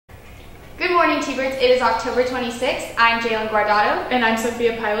morning, T-Birds. It is October 26th. I'm Jalen Guardado. And I'm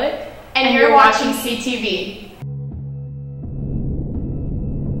Sophia Pilot. And you're watching CTV.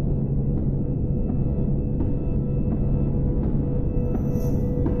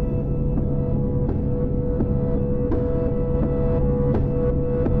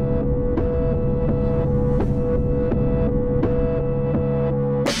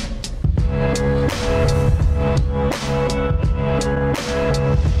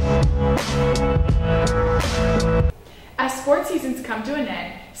 As sports seasons come to an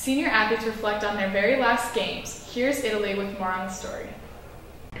end, senior athletes reflect on their very last games. Here's Italy with more on the story.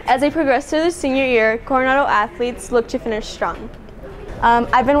 As they progress through the senior year, Coronado athletes look to finish strong.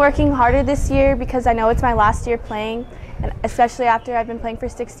 I've been working harder this year because I know it's my last year playing, and especially after I've been playing for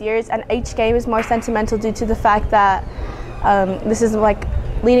 6 years, and each game is more sentimental due to the fact that this is like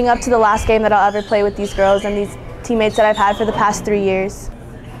leading up to the last game that I'll ever play with these girls and these teammates that I've had for the past 3 years.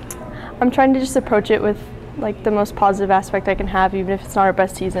 I'm trying to just approach it with like the most positive aspect I can have, even if it's not our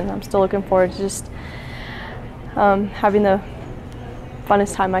best season. I'm still looking forward to just having the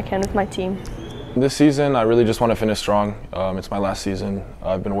funnest time I can with my team. This season, I really just want to finish strong. It's my last season.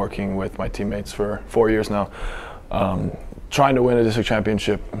 I've been working with my teammates for 4 years now, trying to win a district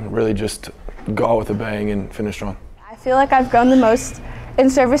championship, really just go out with a bang and finish strong. I feel like I've grown the most in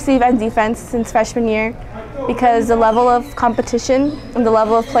serve, receive, and defense since freshman year because the level of competition and the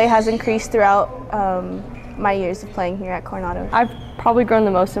level of play has increased throughout my years of playing here at Coronado. I've probably grown the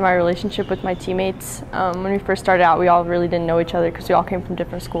most in my relationship with my teammates. When we first started out, we all really didn't know each other because we all came from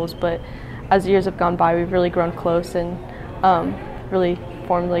different schools, but as the years have gone by, we've really grown close and really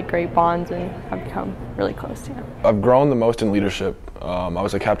formed like great bonds and have become really close. Yeah. I've grown the most in leadership. I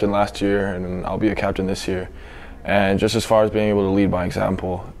was a captain last year and I'll be a captain this year. And just as far as being able to lead by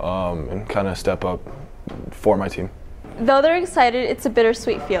example and kind of step up for my team. Though they're excited, it's a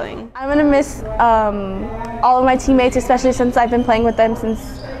bittersweet feeling. I'm going to miss all of my teammates, especially since I've been playing with them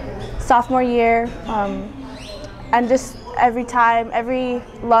since sophomore year. And just every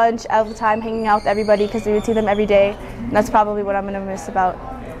lunch, every time hanging out with everybody because we would see them every day. And that's probably what I'm going to miss about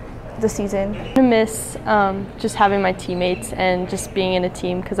the season. I'm going to miss just having my teammates and just being in a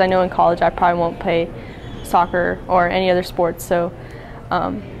team because I know in college I probably won't play soccer or any other sports, so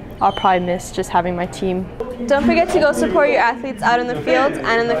I'll probably miss just having my team. Don't forget to go support your athletes out in the fields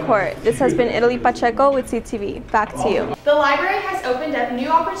and in the court. This has been Italy Pacheco with CTV. Back to you. The library has opened up new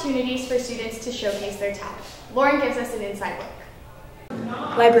opportunities for students to showcase their talent. Lauren gives us an inside look.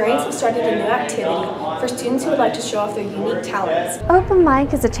 Librarians have started a new activity for students who would like to show off their unique talents. Open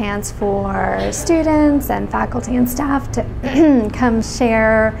mic is a chance for students and faculty and staff to come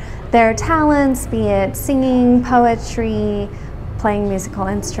share their talents, be it singing, poetry, playing musical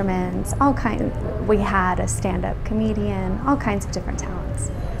instruments, all kinds. We had a stand-up comedian, all kinds of different talents.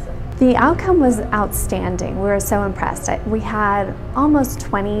 The outcome was outstanding. We were so impressed. We had almost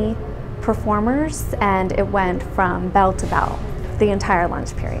 20 performers and it went from bell to bell the entire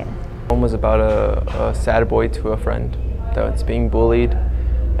lunch period. One was about a sad boy to a friend that's being bullied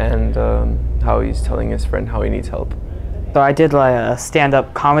and how he's telling his friend how he needs help. So I did like a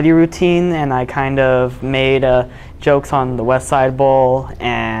stand-up comedy routine and I kind of made jokes on the West Side Bowl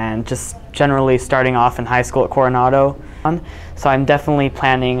and just generally starting off in high school at Coronado. So I'm definitely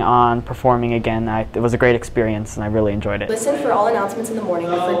planning on performing again. It was a great experience and I really enjoyed it. Listen for all announcements in the morning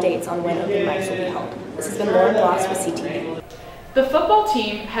or for dates on when open mics will be held. This has been Lauren Bloss with CTV. The football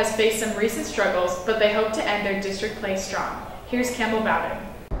team has faced some recent struggles, but they hope to end their district play strong. Here's Campbell Bowden.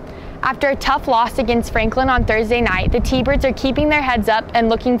 After a tough loss against Franklin on Thursday night, the T-Birds are keeping their heads up and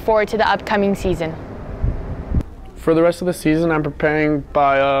looking forward to the upcoming season. For the rest of the season, I'm preparing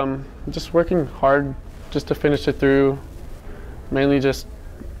by just working hard just to finish it through, mainly just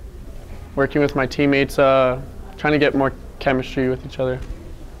working with my teammates, trying to get more chemistry with each other.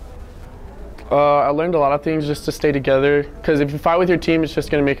 I learned a lot of things just to stay together, because if you fight with your team, it's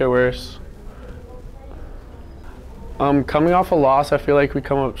just going to make it worse. Coming off a loss, I feel like we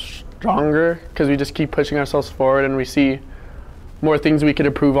come up stronger because we just keep pushing ourselves forward and we see more things we could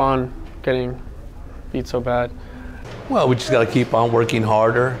improve on getting beat so bad. Well, we just got to keep on working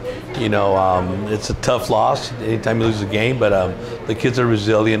harder. You know, it's a tough loss anytime you lose a game, but the kids are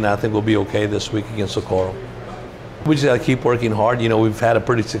resilient and I think we'll be okay this week against Socorro. We just got to keep working hard. You know, we've had a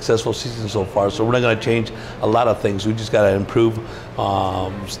pretty successful season so far, so we're not going to change a lot of things. We just got to improve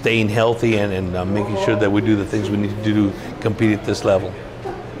staying healthy and making sure that we do the things we need to do to compete at this level.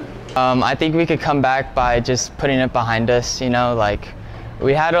 I think we could come back by just putting it behind us, you know, like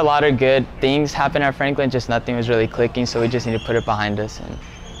we had a lot of good things happen at Franklin, just nothing was really clicking, so we just need to put it behind us and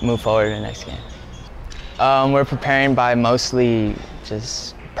move forward in the next game. We're preparing by mostly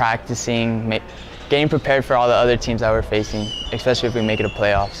just practicing, getting prepared for all the other teams that we're facing, especially if we make it to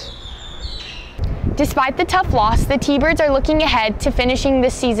playoffs. Despite the tough loss, the T-Birds are looking ahead to finishing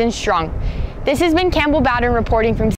this season strong. This has been Campbell Bowden reporting from